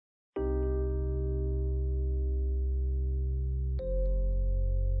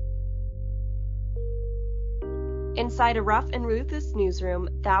Inside a rough and ruthless newsroom,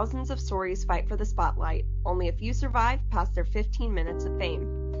 thousands of stories fight for the spotlight. Only a few survive past their 15 minutes of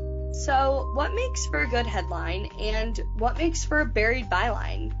fame. So, what makes for a good headline, and what makes for a buried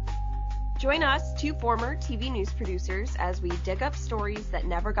byline? Join us, two former TV news producers, as we dig up stories that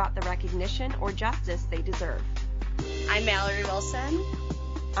never got the recognition or justice they deserve. I'm Mallory Wilson.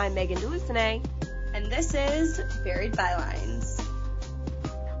 I'm Megan DeLucine. And this is Buried Bylines.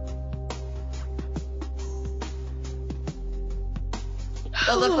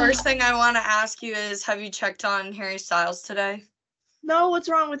 Well, the first thing I want to ask you is, have you checked on Harry Styles today? No, what's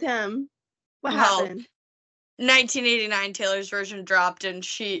wrong with him? What happened? 1989 Taylor's version dropped, and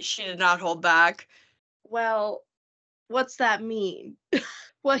she did not hold back. Well, what's that mean?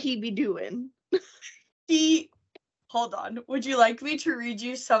 What he be doing? Hold on. Would you like me to read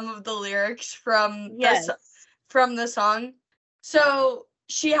you some of the lyrics from the song? So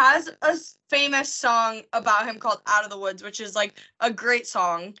she has a famous song about him called Out of the Woods, which is like a great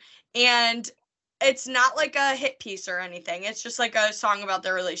song. And it's not like a hit piece or anything. It's just like a song about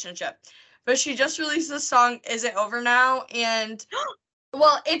their relationship. But she just released this song, Is It Over Now? And,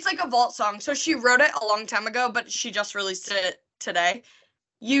 well, it's like a vault song. So she wrote it a long time ago, but she just released it today.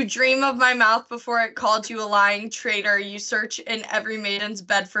 You dream of my mouth before it called you a lying traitor. You search in every maiden's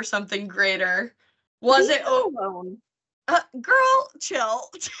bed for something greater. Was it alone? Girl, chill.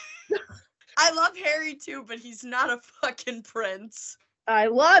 I love Harry too, but he's not a fucking prince. I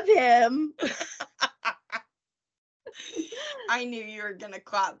love him. I knew you were gonna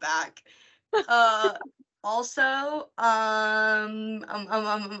clap back. Also,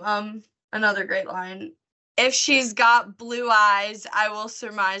 another great line. If she's got blue eyes, I will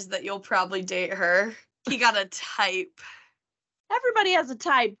surmise that you'll probably date her. He got a type. Everybody has a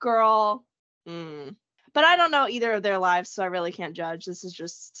type, girl. But I don't know either of their lives, so I really can't judge. This is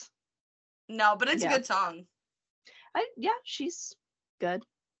just... No, but it's a good song. She's good.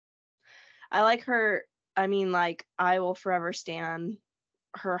 I like her. I mean, like, I will forever stand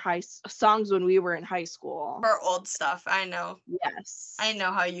her songs when we were in high school. Her old stuff, I know. Yes. I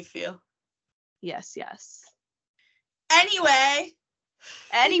know how you feel. Yes. Anyway,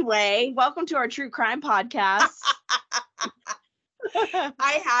 welcome to our true crime podcast.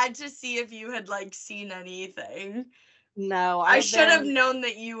 I had to see if you had, like, seen anything. No, I should have known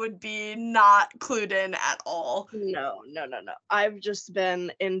that you would be not clued in at all. No. I've just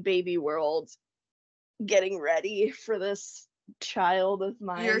been in baby world getting ready for this child of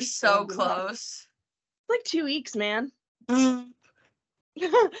mine. You're so close. Like 2 weeks, man.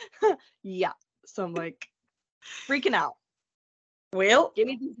 Yeah. So I'm like freaking out. Well, give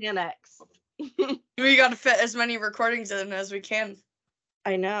me the Xanax. We got to fit as many recordings in as we can.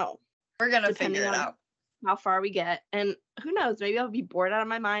 I know. We're going to figure it out. How far we get. And who knows, maybe I'll be bored out of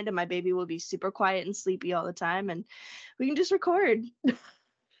my mind and my baby will be super quiet and sleepy all the time and we can just record.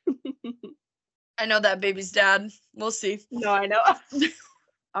 I know that baby's dad. We'll see. No, I know.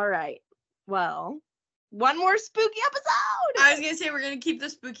 All right. Well, one more spooky episode. I was going to say we're going to keep the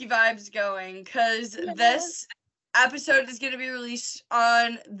spooky vibes going because this episode is going to be released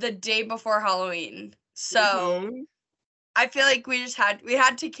on the day before Halloween. So I feel like we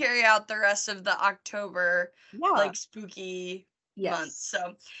had to carry out the rest of the October like spooky month.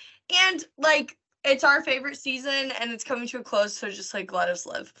 So, and like it's our favorite season and it's coming to a close, so just like let us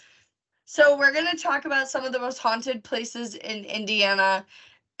live. So we're going to talk about some of the most haunted places in Indiana,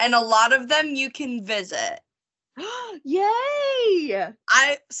 and a lot of them you can visit. Yay!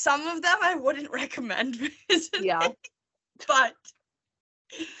 Some of them I wouldn't recommend visiting. Yeah. But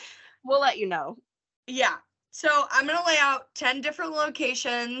we'll let you know. Yeah. So I'm going to lay out 10 different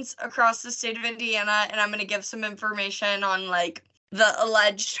locations across the state of Indiana, and I'm going to give some information on, like, the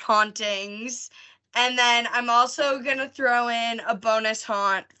alleged hauntings. And then I'm also going to throw in a bonus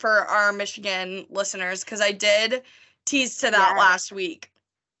haunt for our Michigan listeners, because I did tease to that last week.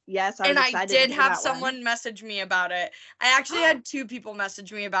 Yes, I did have someone message me about it. I actually had 2 people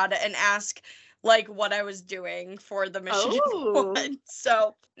message me about it and ask, like, what I was doing for the Michigan one.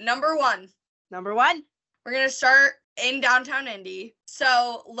 So, number one. We're going to start in downtown Indy.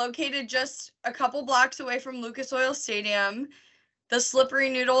 So, located just a couple blocks away from Lucas Oil Stadium, the Slippery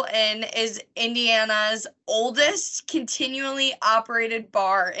Noodle Inn is Indiana's oldest continually operated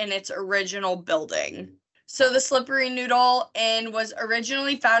bar in its original building. So, the Slippery Noodle Inn was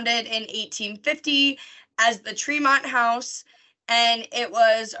originally founded in 1850 as the Tremont House, and it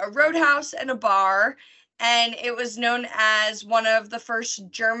was a roadhouse and a bar, and it was known as one of the first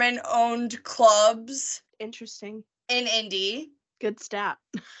German-owned clubs. Interesting. In Indy. Good stat.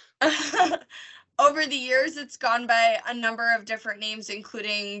 Over the years, it's gone by a number of different names,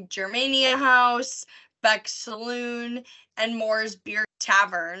 including Germania House, Beck's Saloon, and Moore's Beer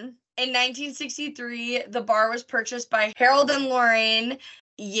Tavern. In 1963, the bar was purchased by Harold and Lorraine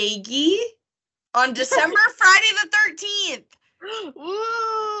Yagi on December Friday the 13th.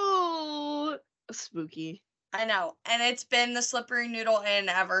 Woo! Spooky. I know. And it's been the Slippery Noodle Inn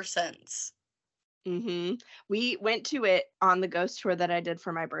ever since. Mm-hmm. We went to it on the ghost tour that I did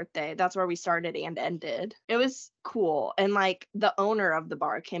for my birthday. That's where we started and ended. It was cool. And like the owner of the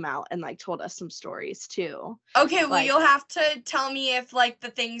bar came out and like told us some stories too. Okay, well, like, you'll have to tell me if like the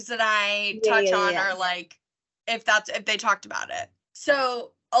things that I touch on are like if they talked about it.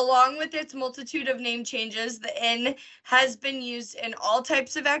 So along with its multitude of name changes, the inn has been used in all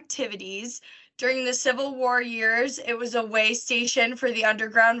types of activities. During the Civil War years, it was a way station for the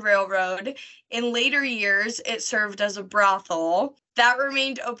Underground Railroad. In later years, it served as a brothel. That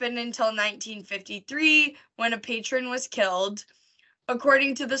remained open until 1953, when a patron was killed.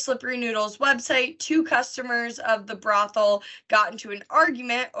 According to the Slippery Noodles website, 2 customers of the brothel got into an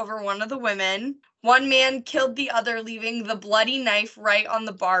argument over one of the women. One man killed the other, leaving the bloody knife right on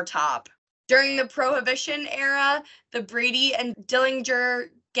the bar top. During the Prohibition era, the Brady and Dillinger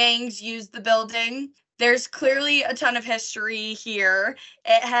gangs used the building. There's clearly a ton of history here.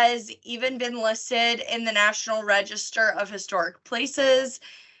 It has even been listed in the National Register of Historic Places.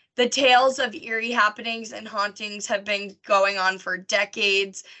 The tales of eerie happenings and hauntings have been going on for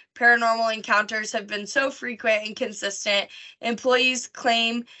decades. Paranormal encounters have been so frequent and consistent. Employees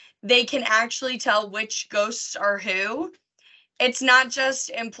claim they can actually tell which ghosts are who. It's not just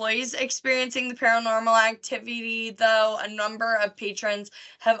employees experiencing the paranormal activity, though. A number of patrons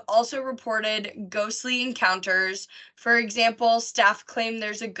have also reported ghostly encounters. For example, staff claim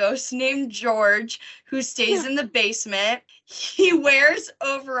there's a ghost named George who stays in the basement. He wears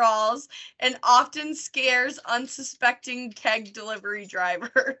overalls and often scares unsuspecting keg delivery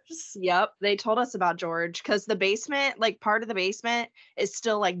drivers. Yep, they told us about George because the basement, like part of the basement, is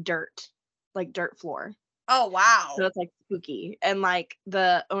still like dirt floor. Oh, wow. So it's like spooky. And like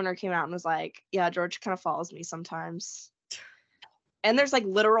the owner came out and was like, yeah, George kind of follows me sometimes. And there's like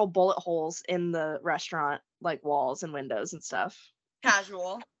literal bullet holes in the restaurant, like walls and windows and stuff.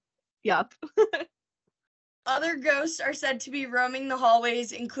 Casual. Yep. Other ghosts are said to be roaming the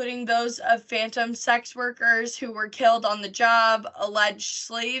hallways, including those of phantom sex workers who were killed on the job, alleged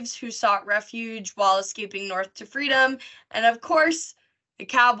slaves who sought refuge while escaping north to freedom, and of course, the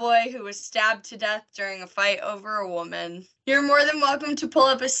cowboy who was stabbed to death during a fight over a woman. You're more than welcome to pull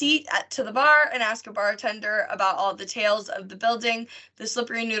up a seat to the bar and ask a bartender about all the tales of the building. The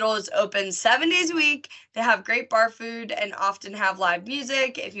Slippery Noodle is open 7 days a week. They have great bar food and often have live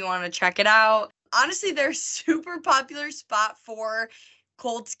music if you want to check it out. Honestly, they're a super popular spot for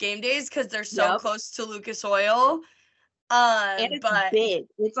Colts game days because they're so close to Lucas Oil. And it's big.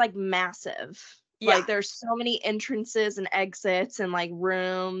 It's like massive. Yeah. Like there's so many entrances and exits and like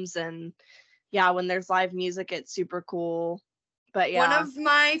rooms, and yeah, when there's live music, it's super cool. But yeah. One of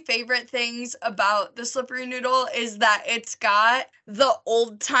my favorite things about the Slippery Noodle is that it's got the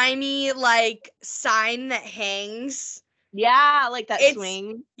old-timey like sign that hangs. Yeah, like that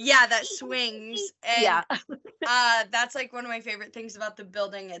swing. Yeah, that swings. And yeah. That's like one of my favorite things about the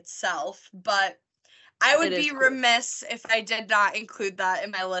building itself. But I would be remiss if I did not include that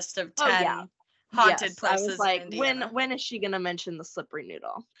in my list of 10 haunted places. I was like, when is she gonna mention the Slippery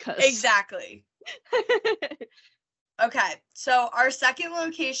Noodle? Exactly. Okay, so our second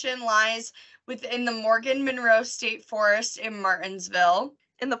location lies within the Morgan Monroe State Forest in Martinsville.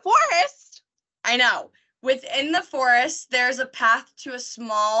 In the forest? I know. Within the forest, there's a path to a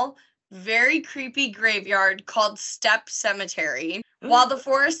small, very creepy graveyard called Step Cemetery. While the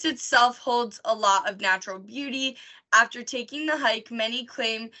forest itself holds a lot of natural beauty, after taking the hike, many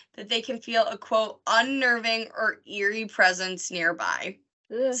claim that they can feel a, quote, unnerving or eerie presence nearby.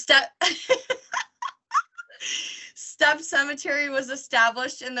 Step Cemetery was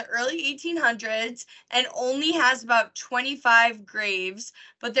established in the early 1800s and only has about 25 graves,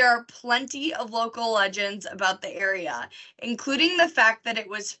 but there are plenty of local legends about the area, including the fact that it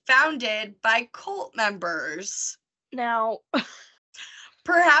was founded by cult members. Now,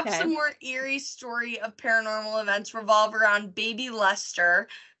 perhaps a more eerie story of paranormal events revolve around baby Lester.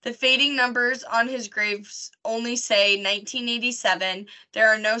 The fading numbers on his graves only say 1987. There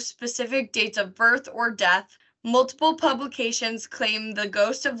are no specific dates of birth or death. Multiple publications claim the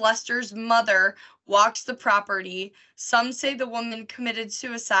ghost of Lester's mother walks the property. Some say the woman committed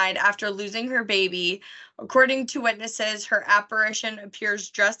suicide after losing her baby. According to witnesses, her apparition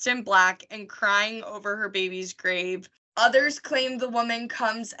appears dressed in black and crying over her baby's grave. Others claim the woman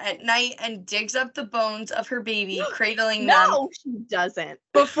comes at night and digs up the bones of her baby, cradling them. No, she doesn't.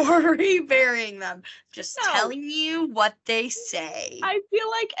 Before reburying them. Just telling you what they say. I feel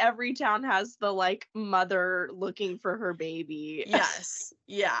like every town has the, like, mother looking for her baby. Yes.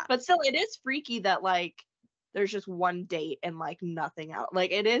 Yeah. But still, it is freaky that, like, there's just one date and, like, nothing out.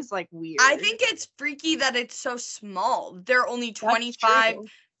 Like, it is, like, weird. I think it's freaky that it's so small. There are only 25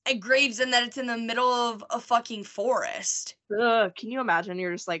 graves and that it's in the middle of a fucking forest. Ugh, can you imagine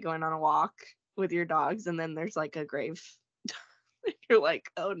you're just, like, going on a walk with your dogs and then there's, like, a grave? You're like,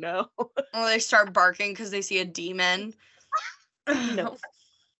 oh, no. Well, they start barking because they see a demon. No.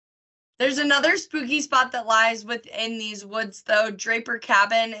 There's another spooky spot that lies within these woods, though. Draper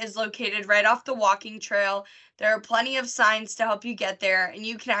Cabin is located right off the walking trail. There are plenty of signs to help you get there, and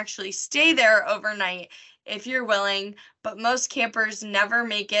you can actually stay there overnight if you're willing, but most campers never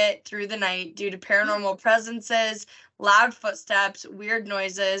make it through the night due to paranormal presences, loud footsteps, weird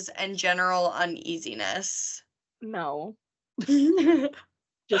noises, and general uneasiness. No.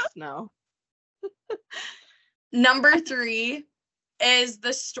 Just no. Number 3 is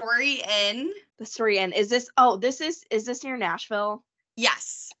the Story Inn. The Story Inn. Is this near Nashville?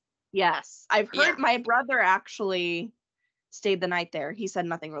 Yes. Yes. I've heard my brother actually stayed the night there. He said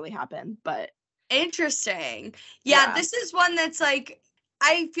nothing really happened, but interesting. Yeah, this is one that's like,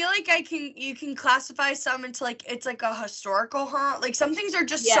 I feel like you can classify some into like, it's like a historical haunt. Like some things are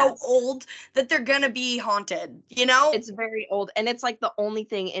just so old that they're gonna be haunted, you know? It's very old, and it's like the only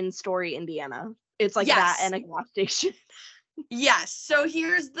thing in Story, Indiana. It's like that and a gas station. Yes. So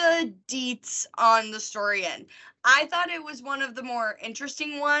here's the deets on the Story Inn. I thought it was one of the more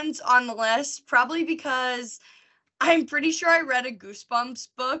interesting ones on the list, probably because I'm pretty sure I read a Goosebumps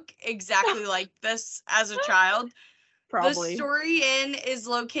book exactly like this as a child. Probably. The Story Inn is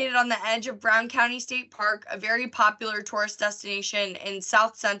located on the edge of Brown County State Park, a very popular tourist destination in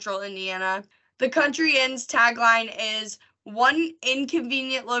south central Indiana. The Country Inn's tagline is "one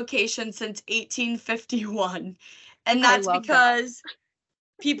inconvenient location since 1851." And that's because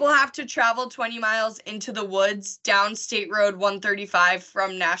people have to travel 20 miles into the woods down State Road 135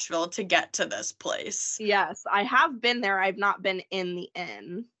 from Nashville to get to this place. Yes, I have been there. I've not been in the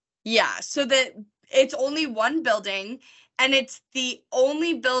inn. Yeah, so that it's only one building, and it's the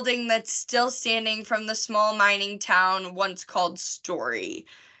only building that's still standing from the small mining town once called Story.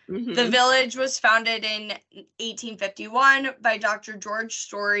 Mm-hmm. The village was founded in 1851 by Dr. George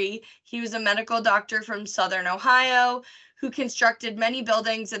Story. He was a medical doctor from Southern Ohio who constructed many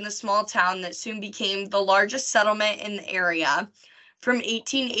buildings in the small town that soon became the largest settlement in the area. From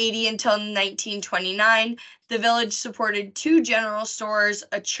 1880 until 1929, the village supported 2 general stores,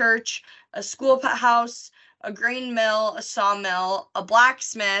 a church, a schoolhouse, a grain mill, a sawmill, a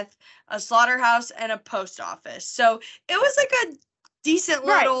blacksmith, a slaughterhouse, and a post office. So it was like a decent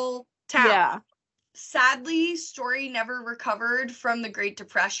little town. Yeah. Sadly, Story never recovered from the Great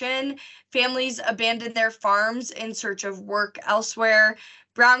Depression. Families abandoned their farms in search of work elsewhere.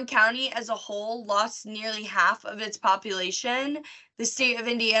 Brown County as a whole lost nearly half of its population. The state of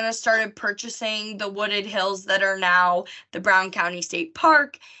Indiana started purchasing the wooded hills that are now the Brown County State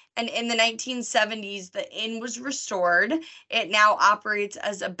Park. And in the 1970s, the inn was restored. It now operates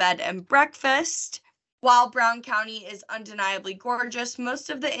as a bed and breakfast. While Brown County is undeniably gorgeous, most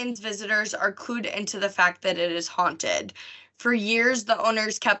of the inn's visitors are clued into the fact that it is haunted. For years, the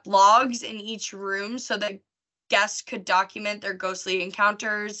owners kept logs in each room so that guests could document their ghostly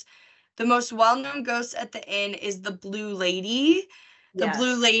encounters. The most well-known ghost at the inn is the Blue Lady. The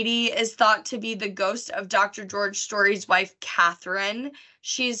Blue Lady is thought to be the ghost of Dr. George Story's wife, Catherine.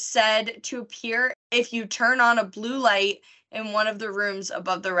 She is said to appear if you turn on a blue light in one of the rooms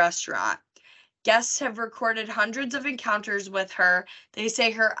above the restaurant. Guests have recorded hundreds of encounters with her. They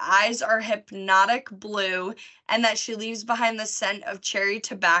say her eyes are hypnotic blue and that she leaves behind the scent of cherry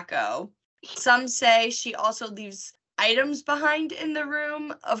tobacco. Some say she also leaves items behind in the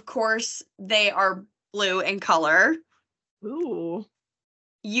room. Of course, they are blue in color. Ooh.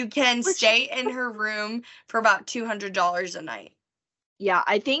 You can stay in her room for about $200 a night. Yeah,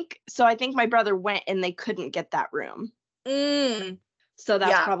 I think my brother went and they couldn't get that room. So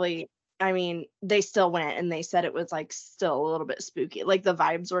that's probably, I mean, they still went and they said it was like still a little bit spooky. Like the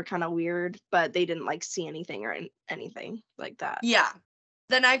vibes were kind of weird, but they didn't like see anything or anything like that. Yeah.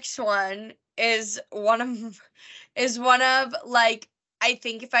 The next one is one of like, I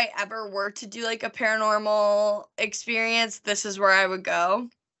think if I ever were to do like a paranormal experience, this is where I would go.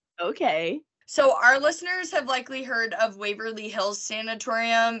 Okay. So our listeners have likely heard of Waverly Hills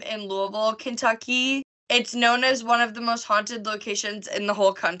Sanatorium in Louisville, Kentucky. It's known as one of the most haunted locations in the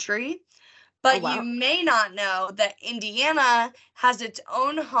whole country. But you may not know that Indiana has its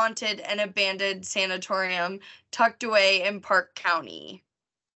own haunted and abandoned sanatorium tucked away in Park County.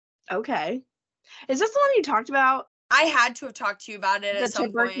 Okay. Is this the one you talked about? I had to have talked to you about it at some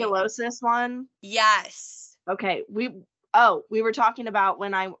point. The tuberculosis one? Yes. Okay. We were talking about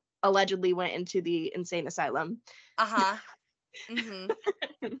when I allegedly went into the insane asylum. Uh-huh.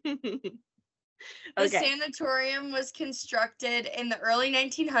 Mm-hmm. The sanatorium was constructed in the early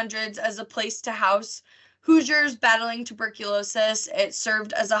 1900s as a place to house Hoosiers battling tuberculosis. It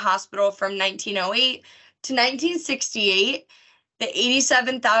served as a hospital from 1908 to 1968. The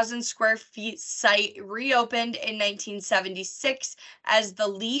 87,000 square feet site reopened in 1976 as the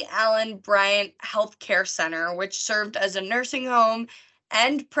Lee Allen Bryant Healthcare Center, which served as a nursing home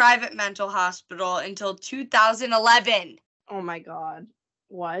and private mental hospital until 2011. Oh my God.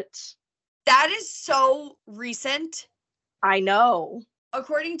 What? That is so recent. I know.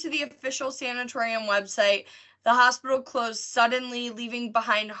 According to the official sanatorium website, the hospital closed suddenly, leaving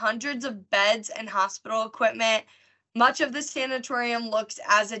behind hundreds of beds and hospital equipment. Much of the sanatorium looks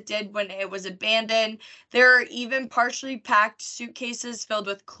as it did when it was abandoned. There are even partially packed suitcases filled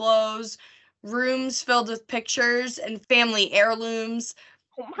with clothes, rooms filled with pictures and family heirlooms.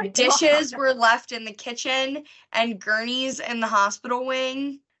 Oh my Dishes God. were left in the kitchen and gurneys in the hospital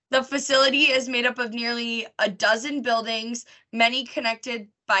wing. The facility is made up of nearly a dozen buildings, many connected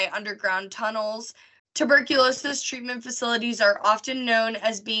by underground tunnels. Tuberculosis treatment facilities are often known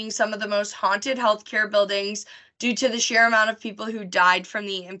as being some of the most haunted healthcare buildings due to the sheer amount of people who died from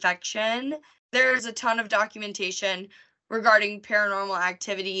the infection. There's a ton of documentation regarding paranormal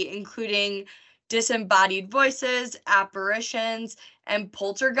activity, including disembodied voices, apparitions, and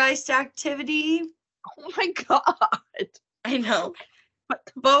poltergeist activity. Oh my God. I know.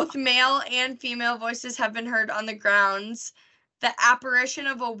 Both male and female voices have been heard on the grounds. The apparition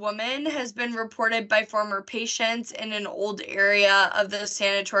of a woman has been reported by former patients in an old area of the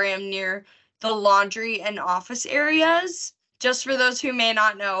sanatorium near the laundry and office areas. Just for those who may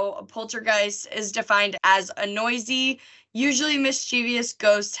not know, a poltergeist is defined as a noisy, usually mischievous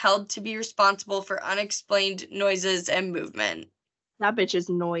ghost held to be responsible for unexplained noises and movement. That bitch is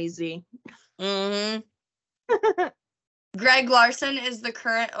noisy. Mm-hmm. Greg Larson is the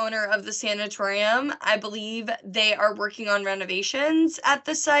current owner of the sanatorium. I believe they are working on renovations at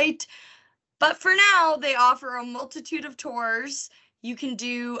the site. But for now, they offer a multitude of tours. You can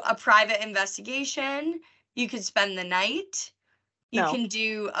do a private investigation. You can spend the night. You can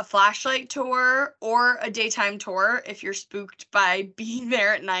do a flashlight tour or a daytime tour if you're spooked by being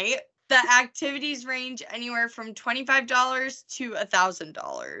there at night. The activities range anywhere from $25 to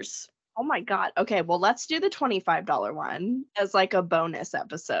 $1,000. Oh my God. Okay, well, let's do the $25 one as like a bonus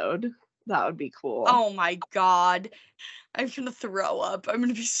episode. That would be cool. Oh my God. I'm going to throw up. I'm going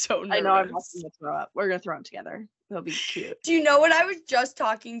to be so nervous. I know I'm not going to throw up. We're going to throw up together. It'll be cute. Do you know what I was just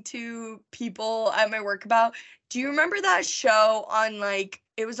talking to people at my work about? Do you remember that show on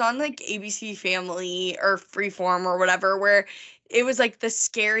it was on ABC Family or Freeform or whatever, where it was like the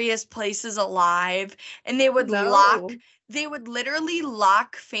scariest places alive, and they would literally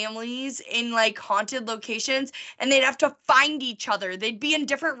lock families in like haunted locations, and they'd have to find each other. They'd be in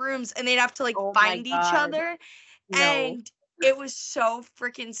different rooms and they'd have to find each other. No. And it was so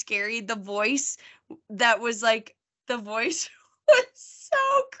freaking scary. The voice was so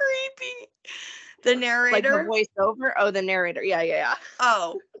creepy. The narrator. Like the voiceover? Oh, the narrator. Yeah.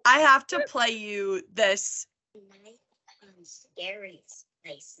 Oh, I have to play you this. Night on the scariest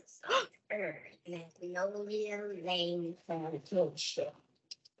places on earth, Magnolia Lane Plantation.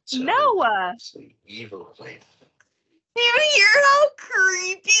 Noah. It's the evil place. Do you hear how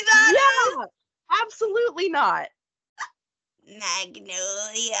creepy that is? Absolutely not.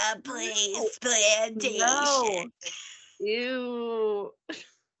 Magnolia Place Plantation. No. Ew.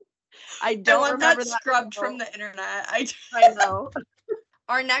 I don't want remember that scrubbed from the internet. I know.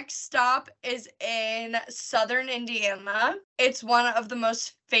 Our next stop is in southern Indiana. It's one of the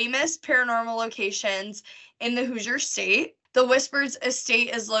most famous paranormal locations in the Hoosier state. The Whispers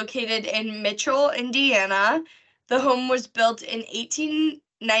Estate is located in Mitchell, Indiana. The home was built in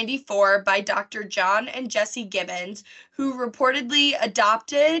 1894 by Dr. John and Jessie Gibbons, who reportedly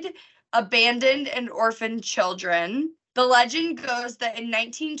adopted, abandoned, and orphaned children. The legend goes that in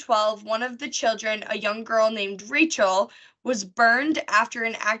 1912, one of the children, a young girl named Rachel, was burned after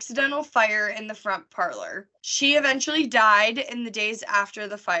an accidental fire in the front parlor. She eventually died in the days after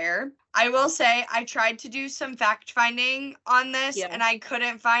the fire. I will say I tried to do some fact-finding on this, and I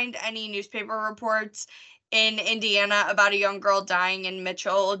couldn't find any newspaper reports in Indiana about a young girl dying in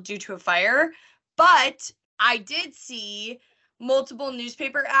Mitchell due to a fire. But I did see multiple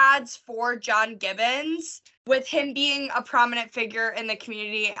newspaper ads for John Gibbons. With him being a prominent figure in the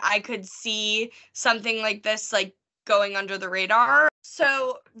community, I could see something like this, like, going under the radar.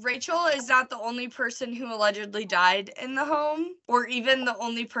 So Rachel is not the only person who allegedly died in the home, or even the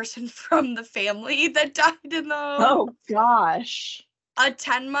only person from the family that died in the home. Oh, gosh. A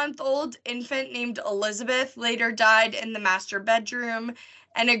 10-month-old infant named Elizabeth later died in the master bedroom,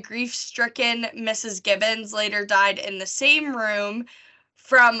 and a grief-stricken Mrs. Gibbons later died in the same room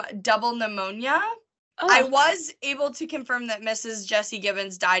from double pneumonia. I was able to confirm that Mrs. Jessie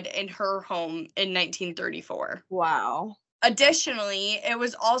Gibbons died in her home in 1934. Wow. Additionally, it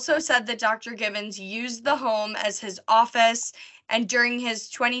was also said that Dr. Gibbons used the home as his office, and during his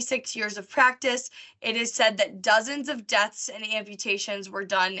 26 years of practice, it is said that dozens of deaths and amputations were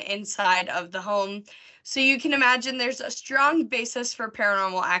done inside of the home. So you can imagine there's a strong basis for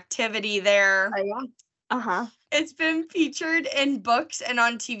paranormal activity there. Yeah. Uh-huh. It's been featured in books and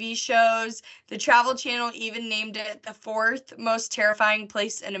on TV shows. The Travel Channel even named it the 4th most terrifying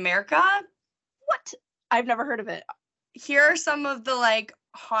place in America. What? I've never heard of it. Here are some of the, like,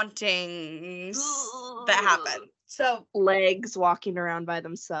 hauntings that happen. So, legs walking around by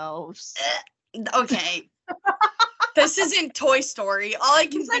themselves. Okay. This isn't Toy Story. All I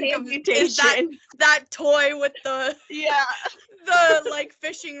can think of is that toy with the the like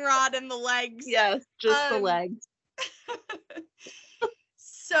fishing rod and the legs. Yes, just the legs.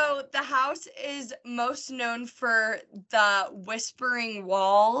 So the house is most known for the whispering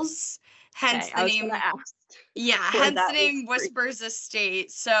walls, hence the name. Yeah, hence the name Whispers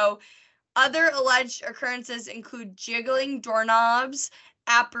Estate. So other alleged occurrences include jiggling doorknobs,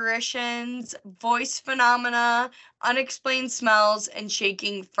 apparitions, voice phenomena, unexplained smells, and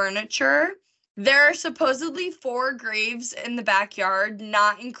shaking furniture. There are supposedly 4 graves in the backyard,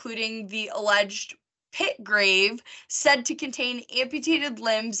 not including the alleged pit grave, said to contain amputated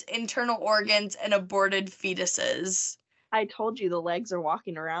limbs, internal organs, and aborted fetuses. I told you the legs are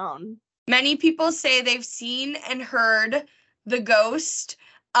walking around. Many people say they've seen and heard the ghost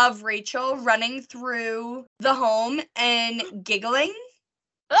of Rachel running through the home and giggling.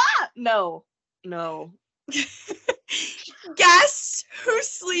 Ah! No. Guests who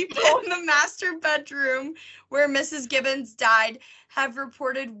sleep in the master bedroom where Mrs. Gibbons died have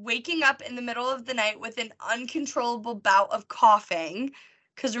reported waking up in the middle of the night with an uncontrollable bout of coughing.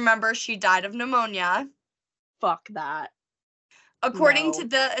 Because remember, she died of pneumonia. Fuck that. According to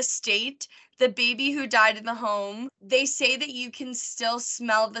the estate, the baby who died in the home, they say that you can still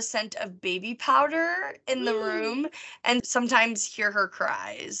smell the scent of baby powder in the room and sometimes hear her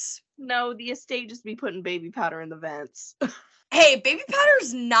cries. No, the estate just be putting baby powder in the vents. Hey, baby powder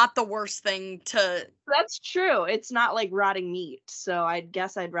is not the worst thing to... That's true. It's not like rotting meat, so I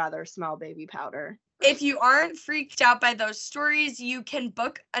guess I'd rather smell baby powder. If you aren't freaked out by those stories, you can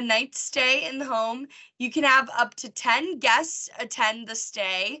book a night's stay in the home. You can have up to 10 guests attend the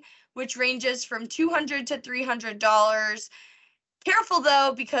stay, which ranges from $200 to $300. Careful,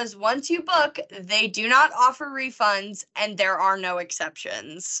 though, because once you book, they do not offer refunds, and there are no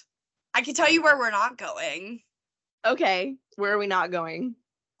exceptions. I can tell you where we're not going. Okay, where are we not going?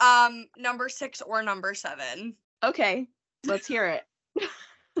 Number 6 or number 7. Okay, let's hear it.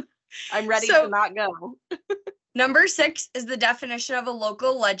 I'm ready to not go. Number 6 is the definition of a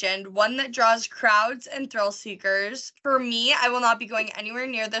local legend, one that draws crowds and thrill seekers. For me, I will not be going anywhere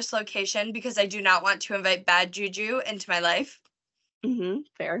near this location because I do not want to invite bad juju into my life.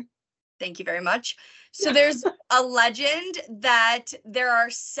 Fair. Thank you very much. So there's a legend that there are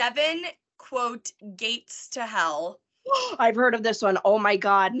 7, quote, gates to hell. I've heard of this one. Oh my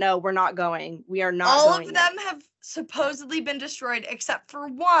God, no, we're not going. We are not All going. of them have supposedly been destroyed except for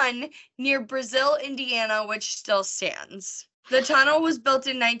one near Brazil, Indiana, which still stands. The tunnel was built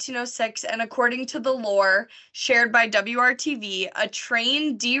in 1906, and according to the lore shared by WRTV, a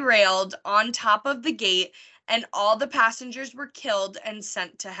train derailed on top of the gate, and all the passengers were killed and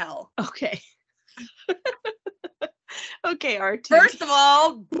sent to hell. Okay. Okay, RT. First of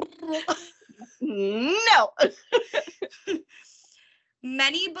all, no.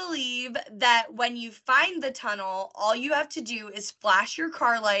 Many believe that when you find the tunnel, all you have to do is flash your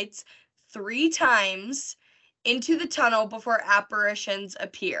car lights 3 times into the tunnel before apparitions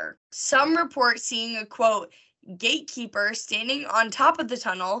appear. Some report seeing a, quote, gatekeeper standing on top of the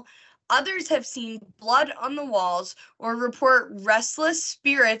tunnel. Others have seen blood on the walls or report restless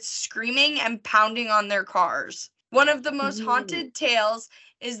spirits screaming and pounding on their cars. One of the most haunted tales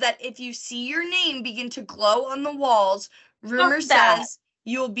is that if you see your name begin to glow on the walls, rumor says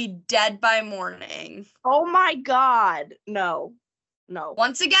you'll be dead by morning. Oh my God. No. No.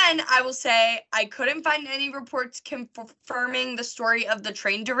 Once again, I will say I couldn't find any reports confirming the story of the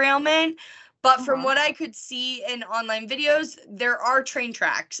train derailment, but from what I could see in online videos, there are train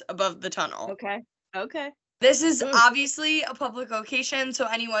tracks above the tunnel. Okay. This is obviously a public location, so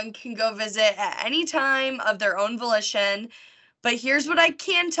anyone can go visit at any time of their own volition. But here's what I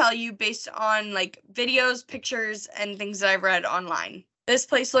can tell you based on like videos, pictures, and things that I've read online. This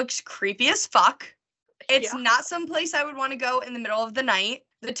place looks creepy as fuck. It's not some place I would want to go in the middle of the night.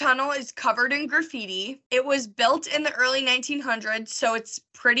 The tunnel is covered in graffiti. It was built in the early 1900s, so it's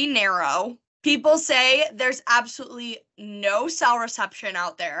pretty narrow. People say there's absolutely no cell reception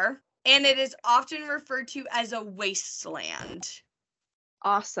out there, and it is often referred to as a wasteland.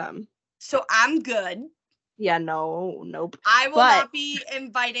 Awesome. So I'm good. Yeah, nope. I will not be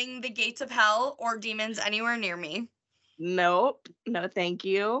inviting the gates of hell or demons anywhere near me. Nope. No, thank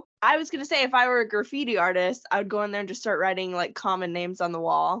you. I was going to say, if I were a graffiti artist, I would go in there and just start writing like common names on the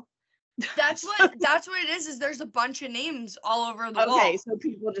wall. That's what it is there's a bunch of names all over the wall. Okay, so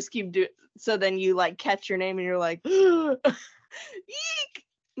people just keep doing, so then you like catch your name and you're like, eek.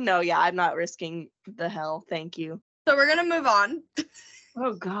 No, yeah, I'm not risking the hell. Thank you. So we're going to move on.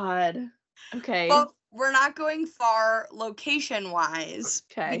 Oh, God. Okay. Well, we're not going far location-wise.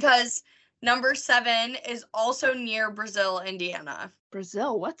 Okay. Because number 7 is also near Brazil, Indiana.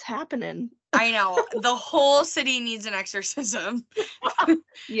 Brazil, what's happening? I know. The whole city needs an exorcism.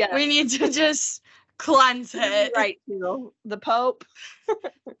 Yeah. We need to just cleanse it. Right, too. The Pope.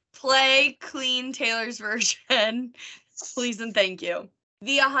 Play Clean Taylor's version. Please and thank you.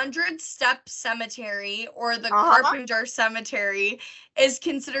 The 100-Step Cemetery, or the Carpenter Cemetery, is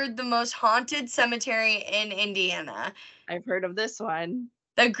considered the most haunted cemetery in Indiana. I've heard of this one.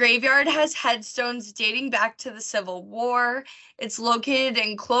 The graveyard has headstones dating back to the Civil War. It's located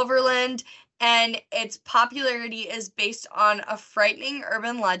in Cloverland, and its popularity is based on a frightening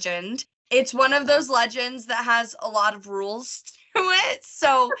urban legend. It's one of those legends that has a lot of rules to it,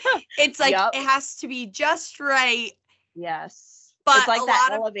 so it's like it has to be just right. Yes. But it's like that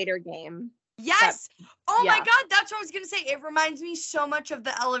elevator game. Yes. My God, that's what I was going to say. It reminds me so much of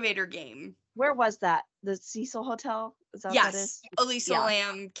the elevator game. Where was that? The Cecil Hotel? Is that what that is? Elisa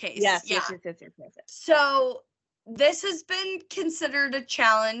Lam case. Yes. So this has been considered a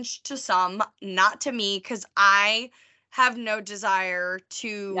challenge to some, not to me, because I have no desire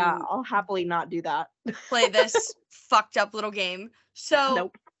to I'll happily not do that. play this fucked up little game.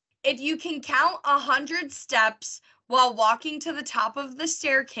 So if you can count 100 steps while walking to the top of the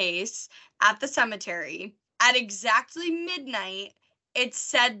staircase at the cemetery, at exactly midnight, it's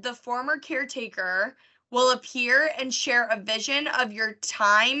said the former caretaker will appear and share a vision of your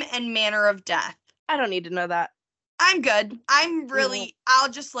time and manner of death. I don't need to know that. I'm good.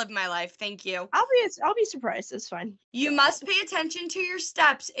 I'll just live my life. Thank you. I'll be surprised. It's fine. You must pay attention to your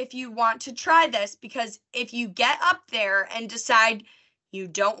steps if you want to try this, because if you get up there and decide you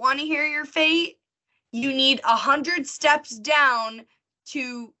don't want to hear your fate, you need 100 steps down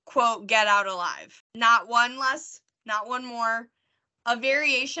to, quote, get out alive. Not one less, not one more. A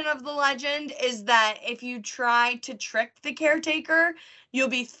variation of the legend is that if you try to trick the caretaker, you'll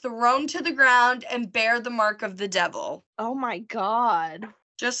be thrown to the ground and bear the mark of the devil. Oh my God.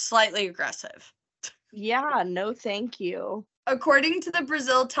 Just slightly aggressive. Yeah, no thank you. According to the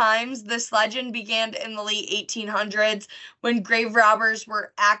Brazil Times, this legend began in the late 1800s when grave robbers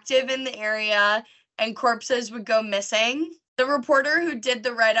were active in the area and corpses would go missing. The reporter who did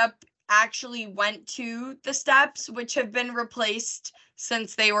the write-up actually went to the steps, which have been replaced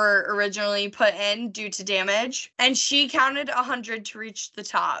since they were originally put in due to damage, and she counted 100 to reach the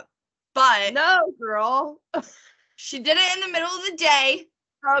top. But no, girl. She did it in the middle of the day.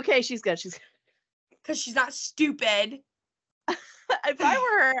 Okay, she's good. Because she's not stupid. If I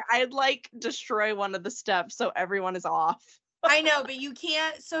were her, I'd like destroy one of the steps so everyone is off. I know, but you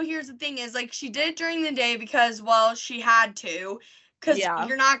can't. So here's the thing is, like, she did it during the day because, well, she had to. Because I'm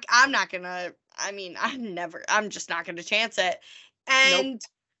just not going to chance it. And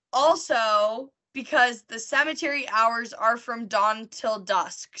also because the cemetery hours are from dawn till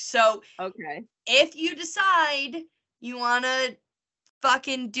dusk. So if you decide you want to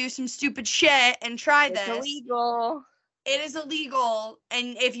fucking do some stupid shit and try this. It's illegal. It is illegal.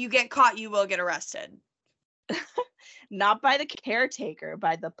 And if you get caught, you will get arrested. Not by the caretaker,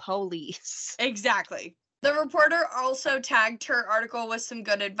 by the police. Exactly. The reporter also tagged her article with some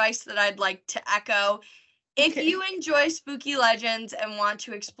good advice that I'd like to echo. If you enjoy spooky legends and want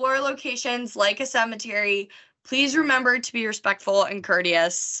to explore locations like a cemetery, please remember to be respectful and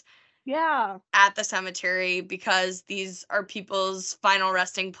courteous. Yeah. at the cemetery because these are people's final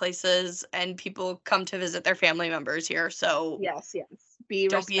resting places and people come to visit their family members here. So Yes. Be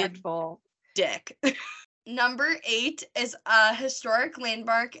don't respectful. Be a dick. Number 8 is a historic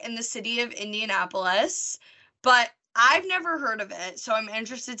landmark in the city of Indianapolis, but I've never heard of it, so I'm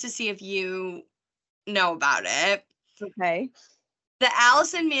interested to see if you know about it. Okay. The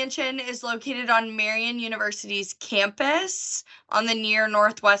Allison Mansion is located on Marian University's campus on the near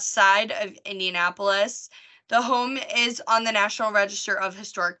northwest side of Indianapolis. The home is on the National Register of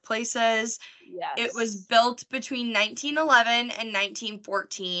Historic Places. Yes. It was built between 1911 and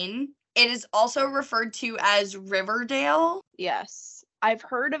 1914. It is also referred to as Riverdale. Yes. I've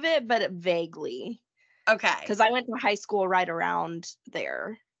heard of it, but vaguely. Okay. Because I went to high school right around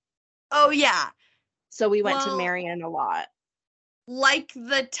there. Oh, yeah. So we went to Marion a lot. Like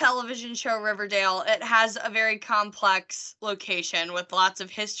the television show Riverdale, it has a very complex location with lots of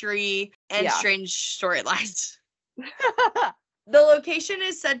history and strange storylines. The location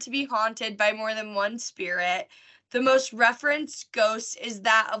is said to be haunted by more than one spirit. The most referenced ghost is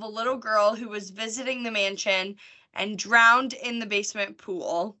that of a little girl who was visiting the mansion and drowned in the basement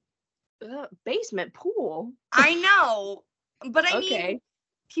pool. Basement pool? I know, but I mean,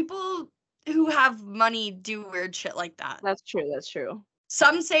 people who have money do weird shit like that. That's true.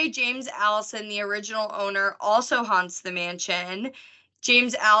 Some say James Allison, the original owner, also haunts the mansion.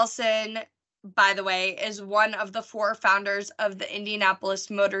 James Allison, by the way, is one of the 4 founders of the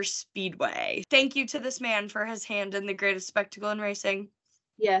Indianapolis Motor Speedway. Thank you to this man for his hand in the greatest spectacle in racing.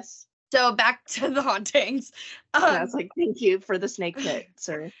 Yes. So back to the hauntings. I was like, thank you for the snake pit,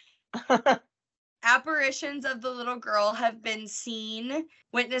 sir. Apparitions of the little girl have been seen.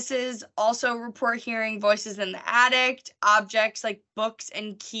 Witnesses also report hearing voices in the attic, objects like books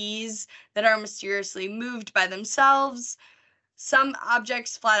and keys that are mysteriously moved by themselves. Some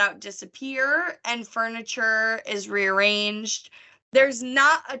objects flat out disappear and furniture is rearranged. There's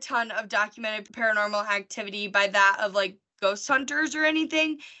not a ton of documented paranormal activity by that of like ghost hunters or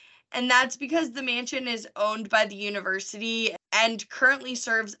anything. And that's because the mansion is owned by the university and currently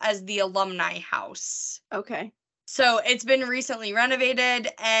serves as the alumni house. Okay. So it's been recently renovated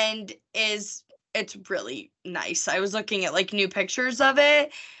and it's really nice. I was looking at like new pictures of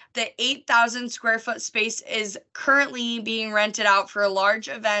it. The 8,000 square foot space is currently being rented out for large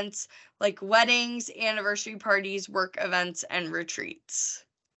events like weddings, anniversary parties, work events, and retreats.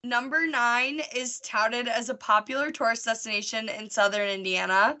 Number 9 is touted as a popular tourist destination in southern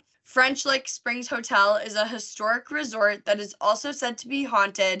Indiana. French Lick Springs Hotel is a historic resort that is also said to be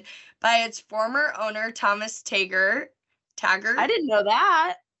haunted by its former owner, Thomas Taggart. I didn't know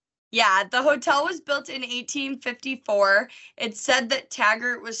that. Yeah, the hotel was built in 1854. It's said that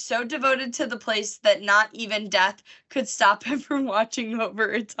Taggart was so devoted to the place that not even death could stop him from watching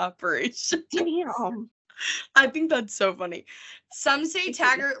over its operation. Damn. I think that's so funny. Some say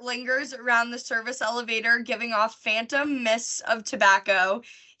Taggart lingers around the service elevator, giving off phantom mists of tobacco.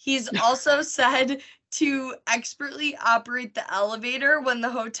 He's also said to expertly operate the elevator when the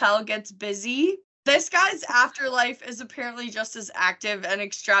hotel gets busy. This guy's afterlife is apparently just as active and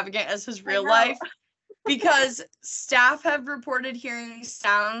extravagant as his real life, because staff have reported hearing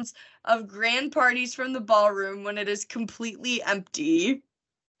sounds of grand parties from the ballroom when it is completely empty.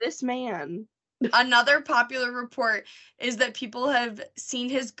 This man. Another popular report is that people have seen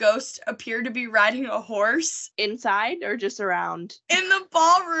his ghost appear to be riding a horse. Inside or just around? In the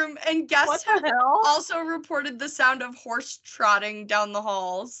ballroom, and guests have hell? also reported the sound of horse trotting down the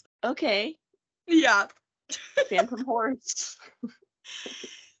halls. Okay. Yeah. Phantom horse.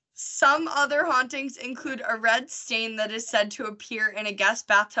 Some other hauntings include a red stain that is said to appear in a guest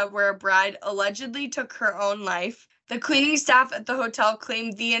bathtub where a bride allegedly took her own life. The cleaning staff at the hotel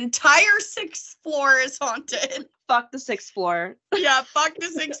claimed the entire 6th floor is haunted. Fuck the 6th floor. Yeah, fuck the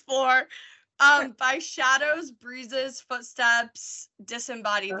 6th floor. By shadows, breezes, footsteps,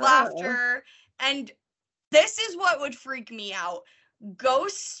 disembodied laughter. And this is what would freak me out.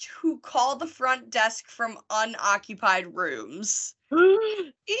 Ghosts who call the front desk from unoccupied rooms.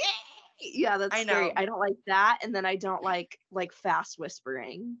 Yeah, that's scary. I don't like that, and then I don't like fast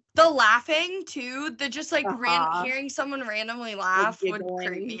whispering. The laughing too, the just like hearing someone randomly laugh would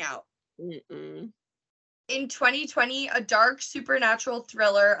creep me out. Mm-mm. In 2020, a dark supernatural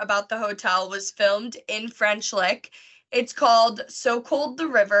thriller about the hotel was filmed in French Lick. It's called So Cold the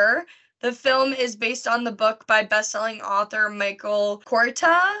River. The film is based on the book by best-selling author Michael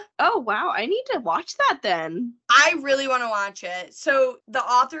Korta. Oh, wow. I need to watch that then. I really want to watch it. So the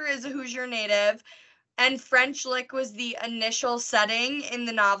author is a Hoosier native. and French Lick was the initial setting in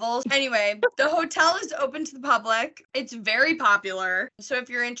the novel. Anyway, the hotel is open to the public. It's very popular. So if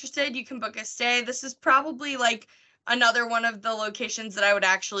you're interested, you can book a stay. This is probably like another one of the locations that I would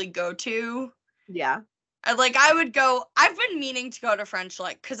actually go to. Yeah. I would go. I've been meaning to go to French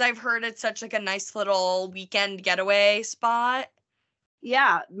Lick because I've heard it's such like a nice little weekend getaway spot.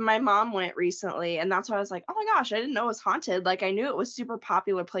 Yeah, my mom went recently, and that's why I was like, oh my gosh, I didn't know it was haunted. Like, I knew it was super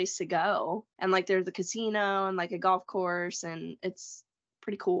popular place to go. And like there's a casino and like a golf course, and it's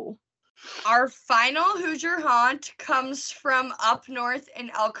pretty cool. Our final Hoosier haunt comes from up north in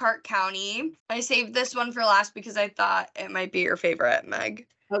Elkhart County. I saved this one for last because I thought it might be your favorite, Meg.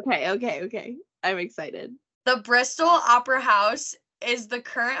 Okay. I'm excited. The Bristol Opera House is the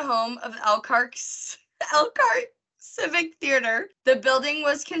current home of Elkhart Civic Theater. The building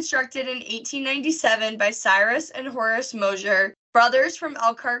was constructed in 1897 by Cyrus and Horace Mosier, brothers from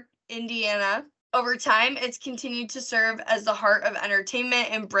Elkhart, Indiana. Over time, it's continued to serve as the heart of entertainment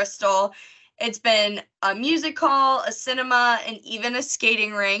in Bristol. It's been a music hall, a cinema, and even a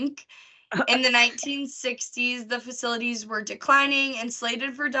skating rink. In the 1960s, the facilities were declining and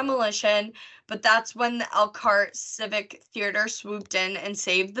slated for demolition, but that's when the Elkhart Civic Theater swooped in and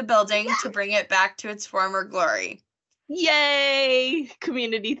saved the building to bring it back to its former glory. Yay!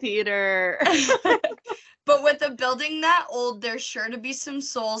 Community theater. But with a building that old, there's sure to be some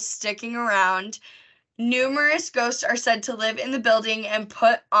souls sticking around. Numerous ghosts are said to live in the building and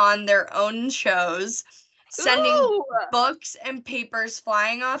put on their own shows, sending books and papers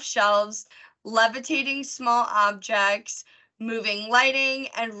flying off shelves, levitating small objects, moving lighting,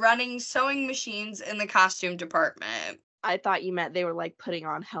 and running sewing machines in the costume department. I thought you meant they were like putting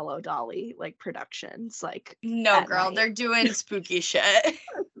on Hello Dolly like productions, like no girl, night. They're doing spooky shit.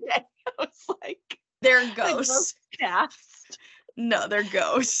 I was like, they're ghosts. Cast. No, they're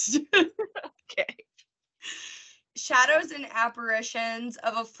ghosts. Okay. Shadows and apparitions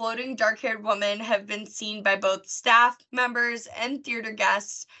of a floating dark-haired woman have been seen by both staff members and theater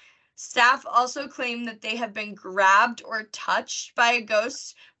guests. Staff also claim that they have been grabbed or touched by a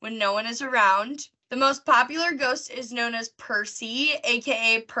ghost when no one is around. The most popular ghost is known as Percy,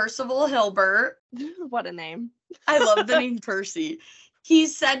 aka Percival Hilbert. What a name. I love the name Percy.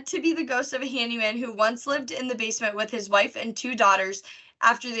 He's said to be the ghost of a handyman who once lived in the basement with his wife and 2 daughters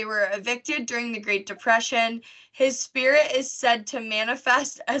after they were evicted during the Great Depression. His spirit is said to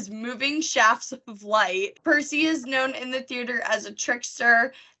manifest as moving shafts of light. Percy is known in the theater as a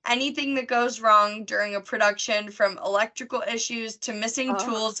trickster. Anything that goes wrong during a production, from electrical issues to missing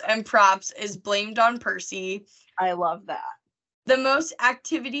tools and props, is blamed on Percy. I love that. The most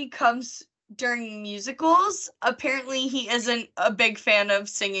activity comes during musicals. Apparently, he isn't a big fan of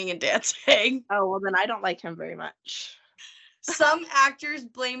singing and dancing. Oh, well, then I don't like him very much. Some actors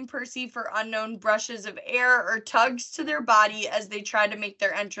blame Percy for unknown brushes of air or tugs to their body as they try to make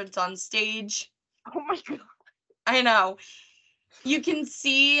their entrance on stage. Oh my God. I know. You can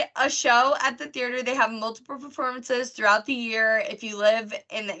see a show at the theater. They have multiple performances throughout the year. If you live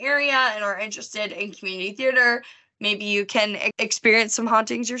in the area and are interested in community theater, maybe you can experience some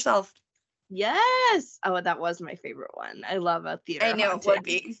hauntings yourself. Yes. Oh, that was my favorite one. I love a theater I knew haunting.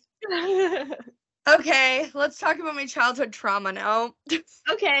 it would be. Okay, let's talk about my childhood trauma now.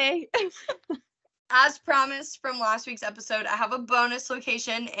 Okay. As promised from last week's episode, I have a bonus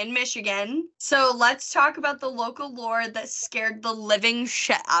location in Michigan. So let's talk about the local lore that scared the living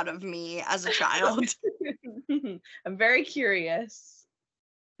shit out of me as a child. I'm very curious.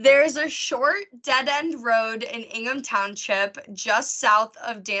 There's a short dead-end road in Ingham Township just south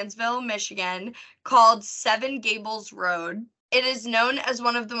of Dansville, Michigan, called Seven Gables Road. It is known as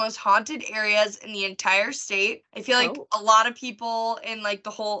one of the most haunted areas in the entire state. I feel like a lot of people in like the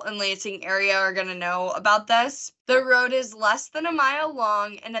whole Lansing area are going to know about this. The road is less than a mile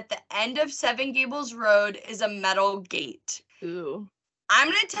long, and at the end of Seven Gables Road is a metal gate. Ooh. I'm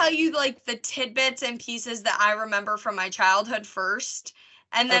going to tell you like the tidbits and pieces that I remember from my childhood first,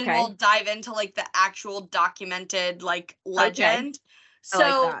 and then we'll dive into like the actual documented like legend. Okay.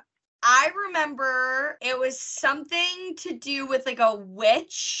 I like that. I remember it was something to do with like a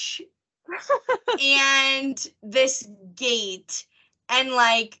witch and this gate. And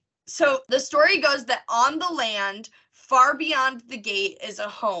like, so the story goes that on the land far beyond the gate is a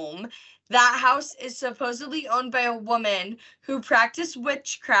home. That house is supposedly owned by a woman who practiced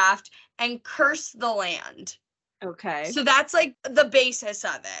witchcraft and cursed the land. Okay. So that's like the basis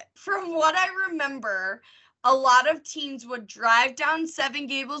of it. From what I remember, a lot of teens would drive down Seven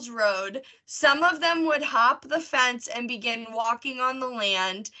Gables Road. Some of them would hop the fence and begin walking on the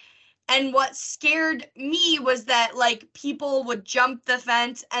land. And what scared me was that, like, people would jump the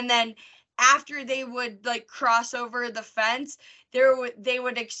fence, and then after they would like cross over the fence, they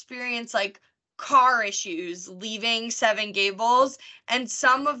would experience like car issues leaving Seven Gables, and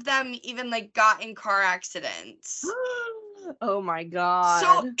some of them even like got in car accidents. Oh my god.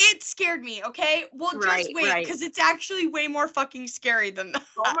 So it scared me, okay? Well, just wait, right. because it's actually way more fucking scary than that.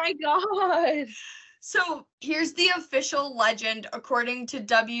 Oh my god. So here's the official legend according to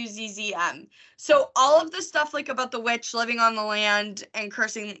WZZM. So all of the stuff like about the witch living on the land and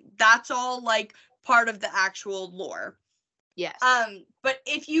cursing, that's all like part of the actual lore. Yes. But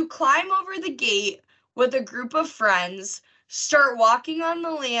if you climb over the gate with a group of friends, start walking on the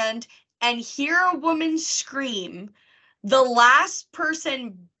land, and hear a woman scream, the last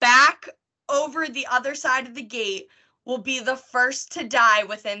person back over the other side of the gate will be the first to die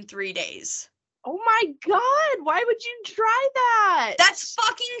within 3 days. Oh my god, why would you try that? That's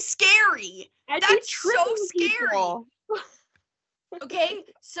fucking scary. That's so scary. Okay,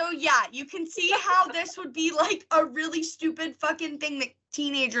 so yeah, you can see how this would be like a really stupid fucking thing that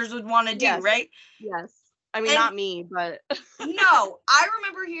teenagers would want to do, right? Yes. I mean, not me, but no, I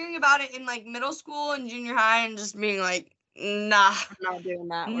remember hearing about it in like middle school and junior high and just being like, nah. We're not doing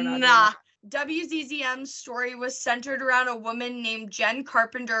that. We're not nah. doing that. WZZM's story was centered around a woman named Jen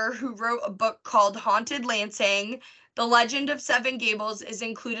Carpenter who wrote a book called Haunted Lansing. The Legend of Seven Gables is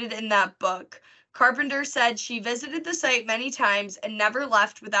included in that book. Carpenter said she visited the site many times and never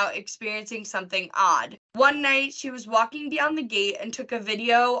left without experiencing something odd. One night, she was walking beyond the gate and took a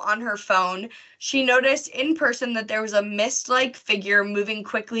video on her phone. She noticed in person that there was a mist-like figure moving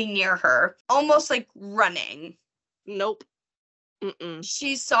quickly near her, almost like running. Nope. Mm-mm.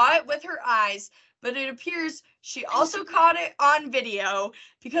 She saw it with her eyes, but it appears she also caught it on video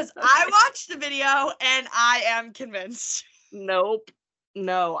because I watched the video and I am convinced. Nope.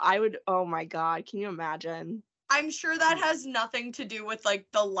 No, I would. Oh my god, can you imagine? I'm sure that has nothing to do with like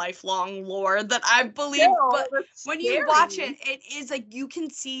the lifelong lore that I believe, but when you watch it, it is like you can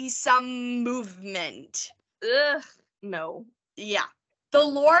see some movement. Ugh. No. Yeah. The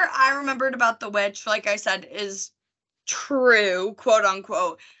lore I remembered about the witch, like I said, is true, quote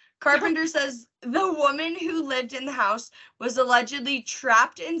unquote. Carpenter says the woman who lived in the house was allegedly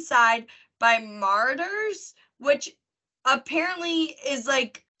trapped inside by marauders, which apparently is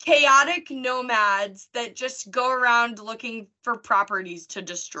like chaotic nomads that just go around looking for properties to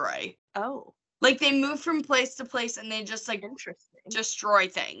destroy. Oh. Like they move from place to place and they just like destroy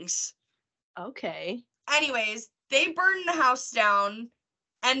things. Okay. Anyways, they burned the house down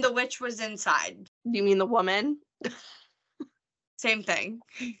and the witch was inside. You mean the woman? Same thing.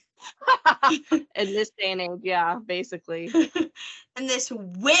 In this day and age, yeah, basically. And this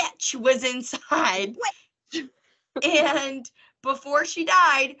witch was inside. And before she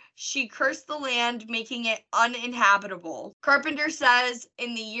died, she cursed the land, making it uninhabitable. Carpenter says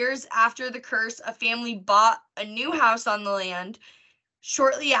in the years after the curse, a family bought a new house on the land.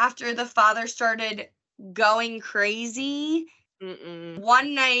 Shortly after, the father started going crazy.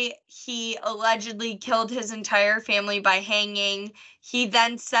 One night, he allegedly killed his entire family by hanging. He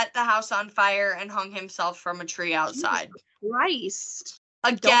then set the house on fire and hung himself from a tree outside. Jesus Christ.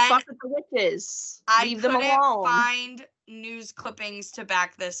 Again, don't fuck with the witches. Leave them alone. I couldn't find news clippings to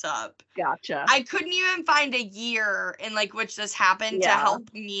back this up. Gotcha. I couldn't even find a year in like which this happened to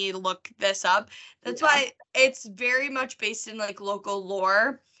help me look this up. That's why it's very much based in like local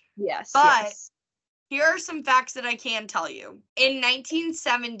lore. Yes. But here are some facts that I can tell you. In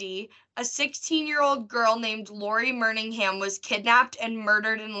 1970, a 16-year-old girl named Lori Merningham was kidnapped and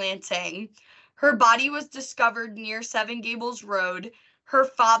murdered in Lansing. Her body was discovered near Seven Gables Road. Her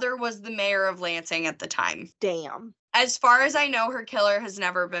father was the mayor of Lansing at the time. Damn. As far as I know, her killer has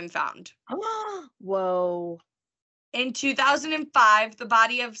never been found. Whoa. In 2005, the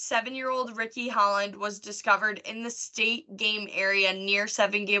body of 7-year-old Ricky Holland was discovered in the state game area near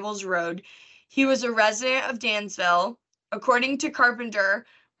Seven Gables Road. He was a resident of Dansville. According to Carpenter,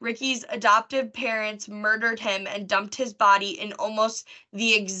 Ricky's adoptive parents murdered him and dumped his body in almost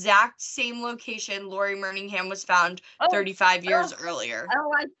the exact same location Lori Merningham was found 35 years earlier. I don't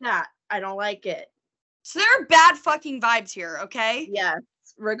like that. I don't like it. So there are bad fucking vibes here, okay? Yes.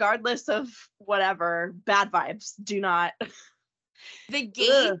 Regardless of whatever, bad vibes. Do not. The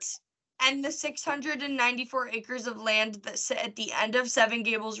gate and the 694 acres of land that sit at the end of Seven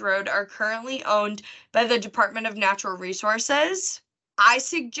Gables Road are currently owned by the Department of Natural Resources. I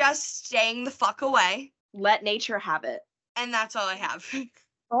suggest staying the fuck away. Let nature have it. And that's all I have.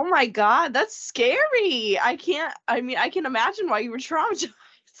 Oh my god, that's scary. I can imagine why you were traumatized.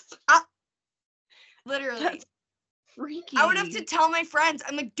 Literally. That's freaky. I would have to tell my friends,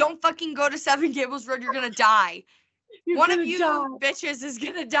 I'm like, don't fucking go to Seven Gables Road, you're gonna die. One of you bitches is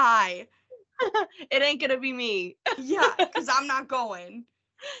gonna die. It ain't gonna be me. Yeah, because I'm not going.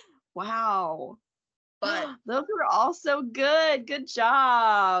 Wow. But those were all so good. Good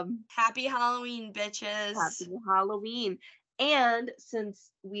job. happy Halloween, bitches. Happy Halloween. And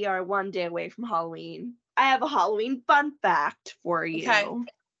since we are one day away from Halloween, I have a Halloween fun fact for you.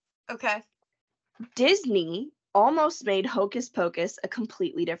 Okay. Disney almost made Hocus Pocus a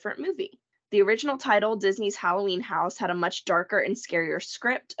completely different movie. The original title, Disney's Halloween House, had a much darker and scarier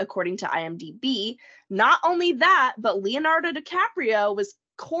script, according to IMDb. Not only that, but Leonardo DiCaprio was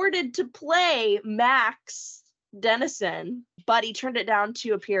courted to play Max Dennison, but he turned it down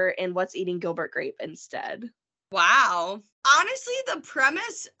to appear in What's Eating Gilbert Grape instead. Wow. Honestly, the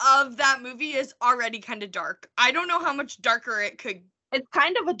premise of that movie is already kind of dark. I don't know how much darker it could. It's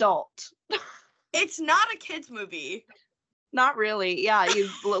kind of adult. It's not a kid's movie. Not really. Yeah, you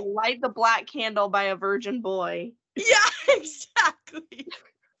light the black candle by a virgin boy. Yeah, exactly.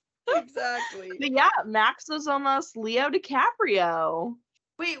 Exactly. But yeah, Max was almost Leo DiCaprio.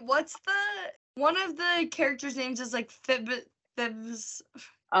 Wait, what's one of the characters' names is like Fibs.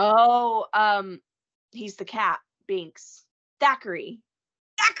 Oh, he's the cat, Binks. Thackeray.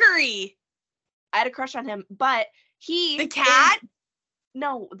 Thackeray! I had a crush on him, but he... The cat?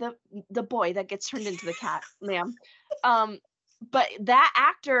 No, the boy that gets turned into the cat, ma'am. But that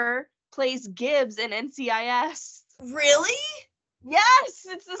actor plays Gibbs in NCIS. Really? Yes,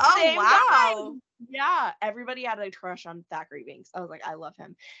 it's the same wow. guy. Yeah, everybody had a crush on Thackeray Binks. I was like, I love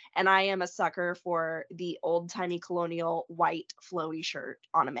him. And I am a sucker for the old-timey colonial white flowy shirt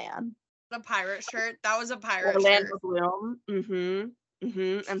on a man. The pirate shirt? That was a pirate Orlando shirt. Bloom.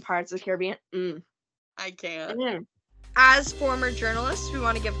 And Pirates of the Caribbean. I can't. Mm. As former journalists, we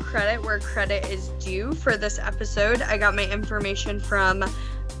want to give credit where credit is due for this episode. I got my information from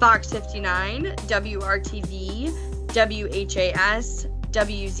Fox 59, WRTV, WHAS,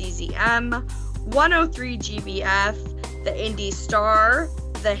 WZZM, 103 GBF, the Indy Star,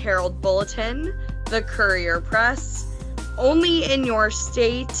 the Herald Bulletin, the Courier Press, Only in Your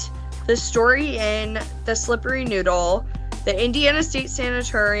State, The Story Inn, The Slippery Noodle, the Indiana State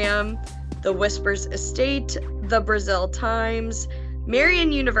Sanitarium, the Whispers Estate, the Brazil Times,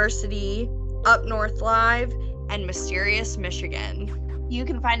 Marian University, Up North Live, and Mysterious Michigan. You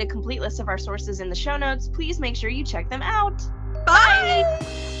can find a complete list of our sources in the show notes. Please make sure you check them out. Bye!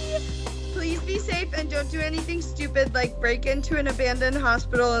 Please be safe and don't do anything stupid like break into an abandoned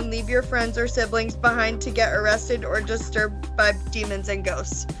hospital and leave your friends or siblings behind to get arrested or disturbed by demons and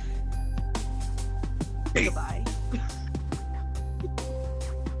ghosts. Goodbye.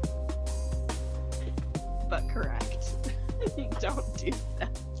 But correct. Don't do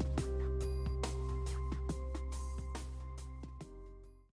that.